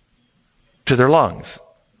to their lungs?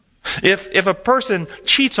 If a person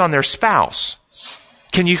cheats on their spouse,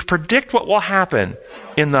 can you predict what will happen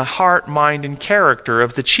in the heart, mind, and character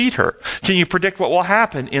of the cheater? Can you predict what will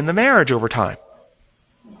happen in the marriage over time?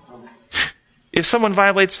 If someone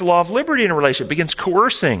violates the law of liberty in a relationship, begins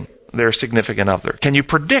coercing their significant other, can you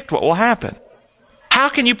predict what will happen? How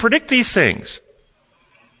can you predict these things?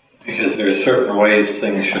 Because there are certain ways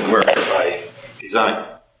things should work by design.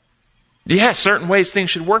 Yeah, certain ways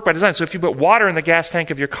things should work by design. So if you put water in the gas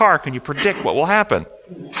tank of your car, can you predict what will happen?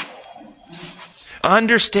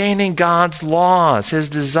 Understanding God's laws, His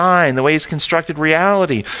design, the way He's constructed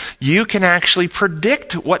reality, you can actually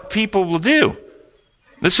predict what people will do.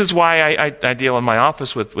 This is why I deal in my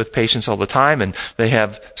office with patients all the time, and they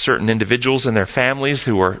have certain individuals in their families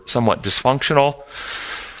who are somewhat dysfunctional.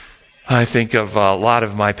 I think of a lot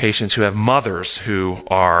of my patients who have mothers who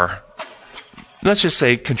are, let's just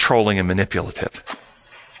say, controlling and manipulative.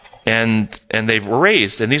 And they were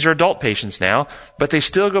raised, and these are adult patients now, but they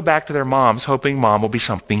still go back to their moms hoping mom will be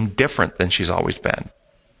something different than she's always been.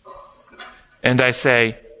 And I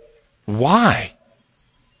say, why?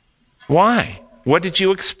 Why? What did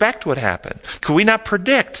you expect would happen? Could we not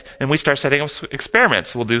predict? And we start setting up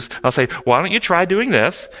experiments. I'll say, why don't you try doing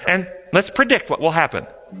this, and let's predict what will happen.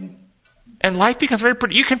 And life becomes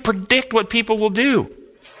you can predict what people will do.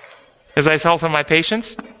 As I tell some of my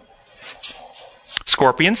patients,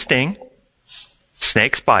 scorpions sting,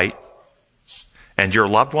 snakes bite, and your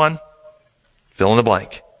loved one, fill in the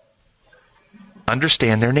blank.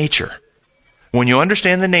 Understand their nature. When you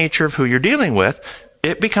understand the nature of who you're dealing with,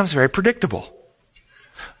 it becomes very predictable.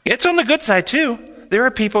 It's on the good side too. There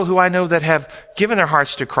are people who I know that have given their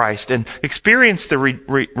hearts to Christ and experienced the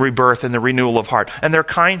rebirth and the renewal of heart. And they're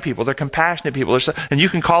kind people. They're compassionate people. And you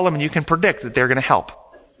can call them and you can predict that they're going to help.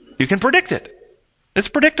 You can predict it. It's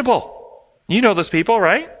predictable. You know those people,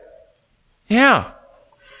 right? Yeah.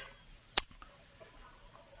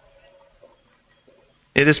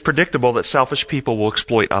 It is predictable that selfish people will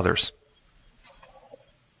exploit others.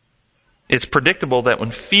 It's predictable that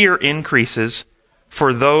when fear increases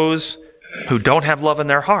for those who don't have love in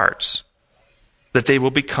their hearts, that they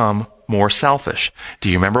will become more selfish. Do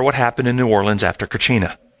you remember what happened in New Orleans after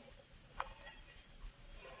Katrina?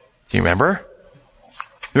 Do you remember?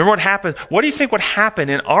 Remember what happened? What do you think would happen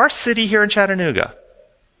in our city here in Chattanooga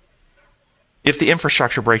if the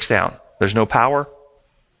infrastructure breaks down? There's no power.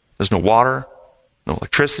 There's no water. No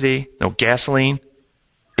electricity. No gasoline.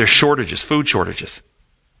 There's shortages, food shortages.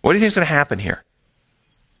 What do you think is going to happen here?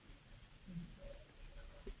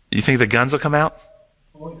 You think the guns will come out?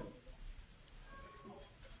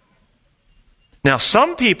 Now,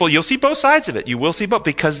 some people, you'll see both sides of it. You will see both,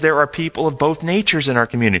 because there are people of both natures in our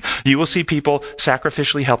community. You will see people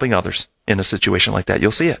sacrificially helping others in a situation like that.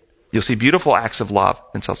 You'll see it. You'll see beautiful acts of love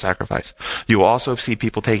and self-sacrifice. You will also see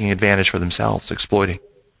people taking advantage for themselves, exploiting.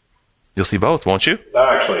 You'll see both, won't you?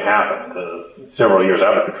 That actually happened several years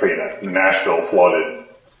after Katrina. Nashville flooded,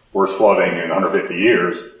 worst flooding in 150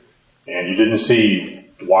 years, and you didn't see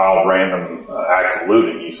wild, random acts of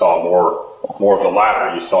looting. You saw more of the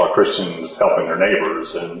latter. You saw Christians helping their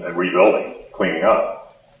neighbors and rebuilding, cleaning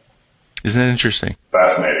up. Isn't that interesting?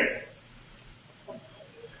 Fascinating.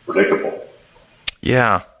 Predictable.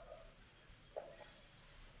 Yeah.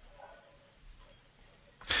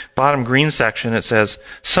 Bottom green section, it says,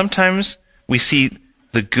 sometimes we see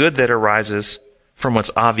the good that arises from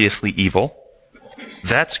what's obviously evil.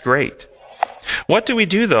 That's great. What do we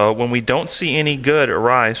do, though, when we don't see any good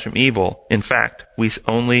arise from evil? In fact, we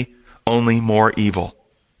only more evil.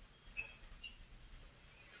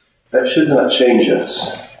 That should not change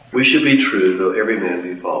us. We should be true, though every man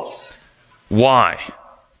be false. Why?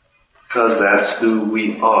 Because that's who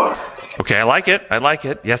we are. Okay, I like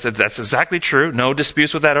it. Yes, that's exactly true. No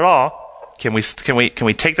disputes with that at all. Can we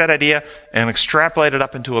take that idea and extrapolate it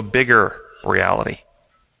up into a bigger reality?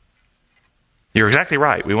 You're exactly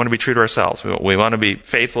right. We want to be true to ourselves. We want to be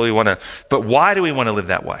faithful. But why do we want to live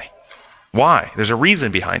that way? Why? There's a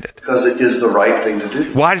reason behind it. Because it is the right thing to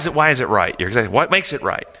do. Why is it right? You're exactly. What makes it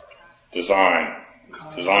right? Design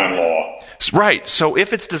law. Right. So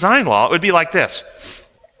if it's design law, it would be like this.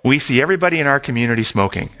 We see everybody in our community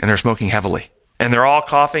smoking, and they're smoking heavily. And they're all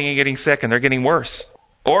coughing and getting sick, and they're getting worse.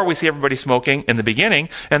 Or we see everybody smoking in the beginning,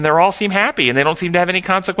 and they all seem happy, and they don't seem to have any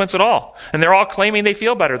consequence at all. And they're all claiming they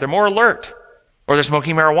feel better. They're more alert. Or they're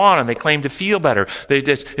smoking marijuana, and they claim to feel better.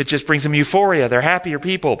 It just brings them euphoria. They're happier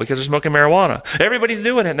people because they're smoking marijuana. Everybody's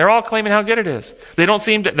doing it, and they're all claiming how good it is.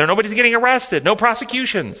 Nobody's getting arrested. No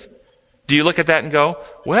prosecutions. Do you look at that and go,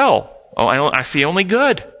 well, I see only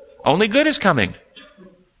good. Only good is coming.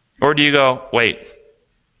 Or do you go, wait,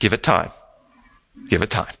 give it time. Give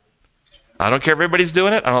it time. I don't care if everybody's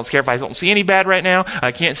doing it. I don't care if I don't see any bad right now.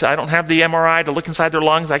 I don't have the MRI to look inside their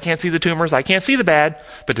lungs. I can't see the tumors. I can't see the bad.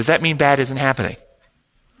 But does that mean bad isn't happening?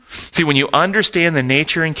 See, when you understand the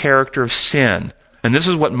nature and character of sin, and this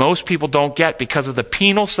is what most people don't get because of the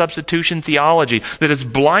penal substitution theology that has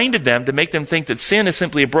blinded them to make them think that sin is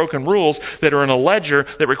simply broken rules that are in a ledger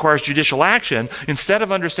that requires judicial action, instead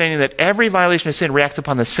of understanding that every violation of sin reacts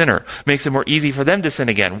upon the sinner, makes it more easy for them to sin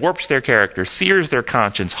again, warps their character, sears their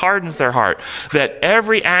conscience, hardens their heart, that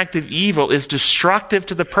every act of evil is destructive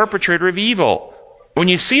to the perpetrator of evil. When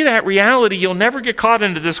you see that reality, you'll never get caught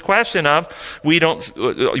into this question of we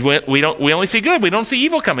only see good, we don't see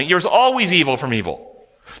evil coming. There's always evil from evil.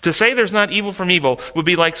 To say there's not evil from evil would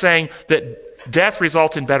be like saying that death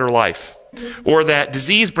results in better life, or that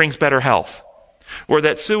disease brings better health, or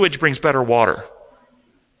that sewage brings better water.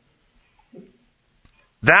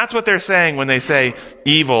 That's what they're saying when they say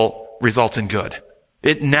evil results in good.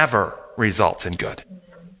 It never results in good.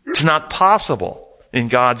 It's not possible in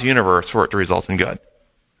God's universe for it to result in good.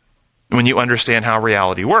 When you understand how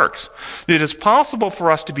reality works. It is possible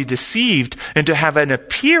for us to be deceived and to have an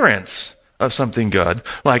appearance of something good,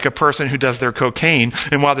 like a person who does their cocaine,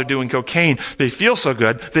 and while they're doing cocaine, they feel so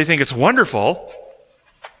good, they think it's wonderful,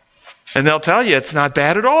 and they'll tell you it's not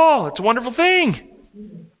bad at all, it's a wonderful thing.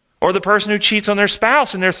 Or the person who cheats on their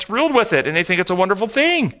spouse, and they're thrilled with it, and they think it's a wonderful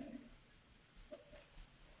thing.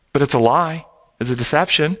 But it's a lie. It's a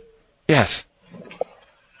deception. Yes.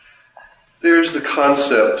 There's the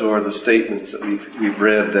concept or the statements that we've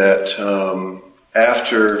read that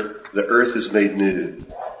after the earth is made new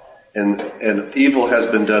and evil has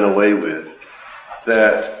been done away with,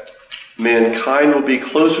 that mankind will be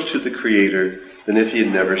closer to the Creator than if he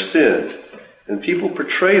had never sinned. And people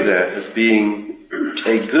portray that as being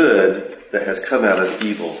a good that has come out of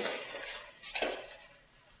evil.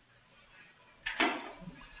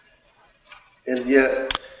 And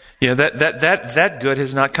yet, that good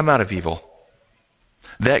has not come out of evil.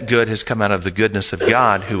 That good has come out of the goodness of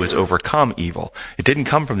God who has overcome evil. It didn't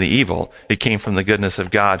come from the evil. It came from the goodness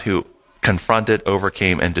of God who confronted,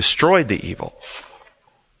 overcame, and destroyed the evil.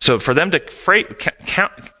 So for them to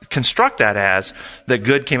construct that as that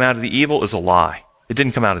good came out of the evil is a lie. It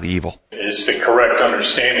didn't come out of the evil. It's the correct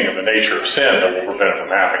understanding of the nature of sin that will prevent it from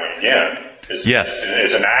happening again. Yes.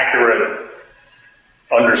 It's an accurate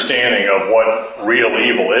understanding of what real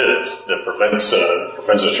evil is that prevents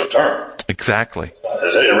its return. Exactly.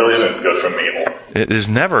 It really isn't good from evil. It is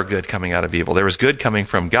never good coming out of evil. There was good coming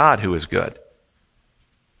from God who is good.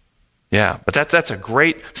 Yeah, but that's a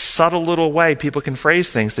great, subtle little way people can phrase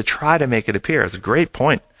things to try to make it appear. It's a great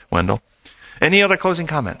point, Wendell. Any other closing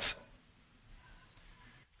comments?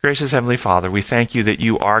 Gracious Heavenly Father, we thank you that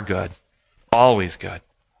you are good, always good.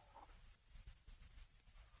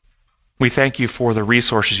 We thank you for the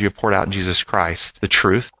resources you have poured out in Jesus Christ, the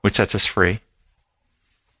truth, which sets us free,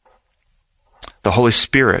 the Holy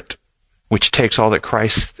Spirit, which takes all that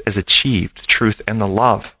Christ has achieved, the truth and the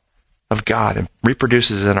love of God, and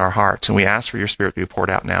reproduces it in our hearts. And we ask for your Spirit to be poured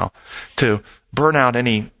out now to burn out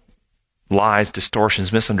any lies,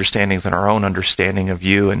 distortions, misunderstandings in our own understanding of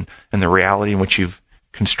you and the reality in which you've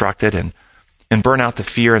constructed, and burn out the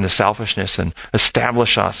fear and the selfishness, and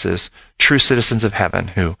establish us as true citizens of heaven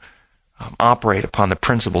who operate upon the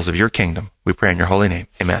principles of your kingdom. We pray in your holy name.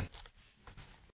 Amen.